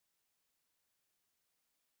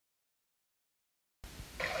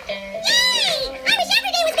Yay! I wish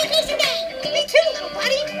every day was vacation day. Me too, little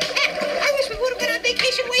buddy. Heck, I wish we would have been on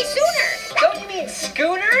vacation way sooner. Don't you mean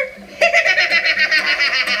schooner?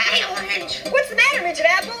 Hey, Orange. What's the matter, Midget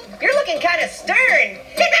Apple? You're looking kind of stern.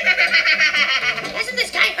 Hasn't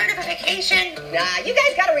this guy heard of a vacation? Nah, you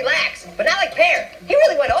guys gotta relax. But not like Pear. He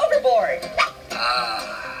really went overboard.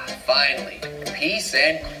 Ah, finally. Peace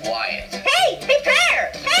and quiet. Hey,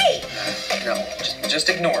 Pear! Hey! No, just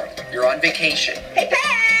ignore it. You're on vacation. Hey,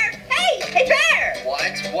 Pear! Hey, Pear!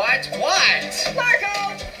 What?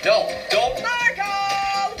 Marco! No, don't. Marco!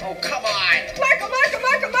 Oh, come on. Marco!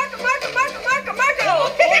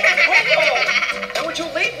 And would you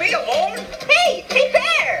leave me alone? Hey,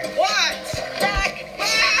 Pear! What? Duck!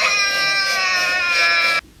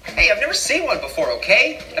 Hey, I've never seen one before,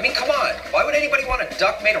 okay? I mean, come on. Why would anybody want a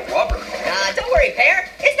duck made of rubber? Don't worry, Pear.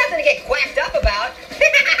 It's nothing to get quacked up about.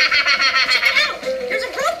 Check it out. There's a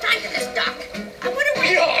rope tied to this duck. I wonder what...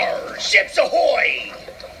 Yar! Ships ahoy!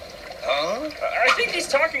 Huh? I think he's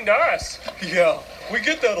talking to us. Yeah, we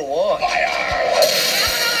get that a lot. Fire!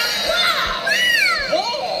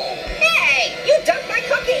 Whoa! Hey, you ducked my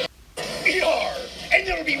cookie. Yar! And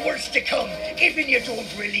there'll be worse to come if you don't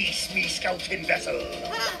release me scouting vessel.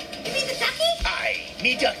 You mean the ducky? Aye,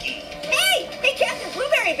 me ducky. Hey, Captain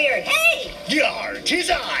Blueberry Beard. Hey! Yar, 'tis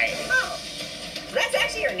I. Oh, so that's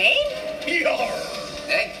actually your name? Yar!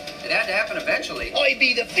 Hey, it had to happen eventually. I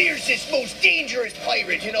be the fiercest, most dangerous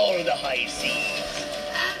pirate in all the high seas.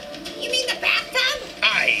 You mean the bathtub?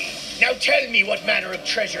 Aye. Now tell me what manner of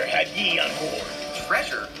treasure have ye on board?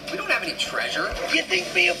 Treasure? We don't have any treasure. You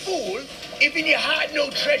think me a fool? If you had no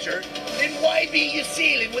treasure, then why be you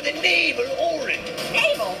sailing with a naval oaring?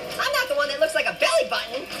 Naval? I'm not the one that looks like a belly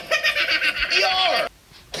button. Yar!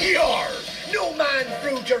 Yar! No man,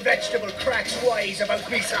 fruit, or vegetable cracks wise about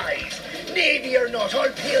me size. Navy or not,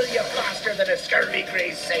 I'll peel you faster than a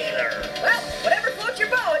scurvy-crazed sailor. Well, whatever floats your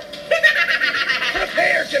boat.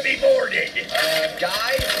 Prepare to be boarded.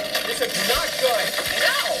 Guys, this is not good.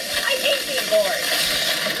 No, I hate being bored.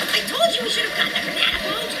 I told you we should have gotten a banana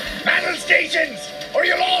boat. Battle stations, or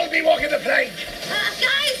you'll all be walking the plank.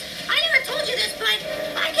 Guys, I never told you this, but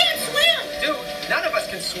I can't swim. Dude, none of us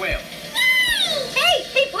can swim.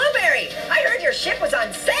 Hey, Blueberry. I heard your ship was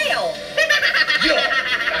on sale. Yo,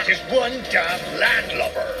 that is one damn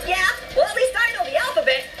landlubber. Yeah? Well, at least I know the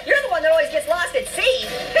alphabet. You're the one that always gets lost at sea.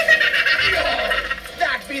 Yo,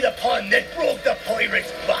 that be the pun that broke the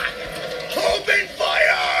pirate's back. Open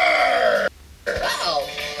fire! Uh-oh.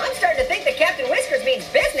 I'm starting to think that Captain Whiskers means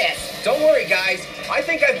business. Don't worry, guys. I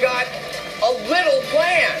think I've got a little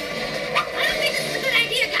plan. I don't think this is a good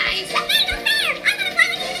idea, guys. Hey, no fair. I'm gonna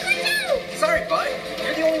follow you to the too. Sorry, bud.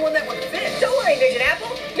 You're the only one that would fit. Don't worry, Midget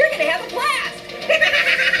Apple. You're going to have a blast.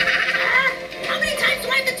 How many times do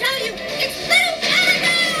I have to tell you? It's little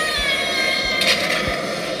Canada!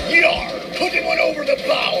 Yar, putting one over the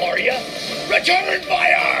bow, are ya? Return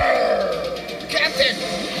fire! Captain,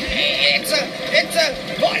 it's a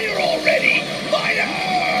Fire already! Fire!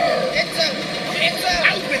 it's a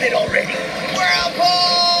Out with it already! whirlpool!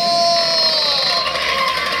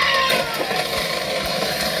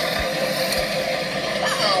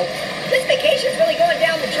 Uh-oh. This vacation's really going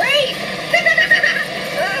down the drain.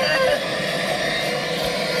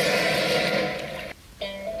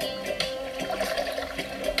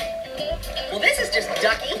 Well, this is just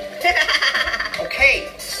ducky. Okay,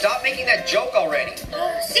 stop making that joke already.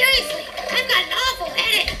 Seriously, I've got an awful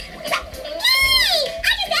headache. Yay!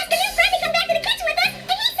 I just asked a new friend to come back to the kitchen with us,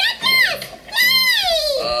 and he said yes!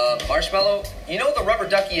 Yay! Marshmallow, you know the rubber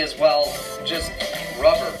ducky is, well, just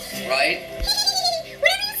rubber, right?